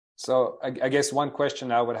So I guess one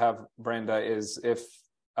question I would have, Brenda, is if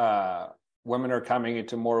women are coming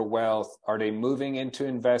into more wealth, are they moving into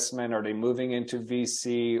investment? Are they moving into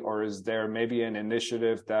VC? Or is there maybe an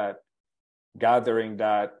initiative that gathering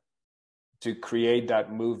that to create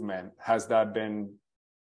that movement? Has that been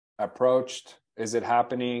approached? Is it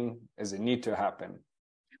happening? Does it need to happen?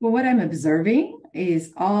 Well, what I'm observing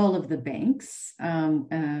is all of the banks have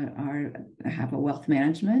a wealth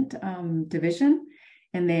management division,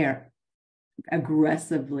 and they are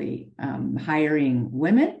aggressively hiring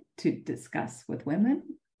women to discuss with women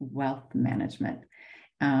wealth management.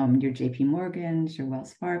 Your JP Morgans, your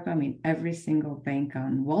Wells Fargo, I mean, every single bank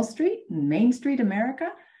on Wall Street, Main Street,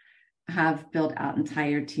 America, have built out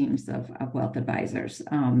entire teams of wealth advisors.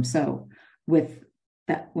 So with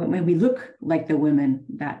that, when we look like the women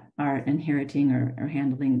that are inheriting or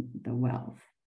handling the wealth,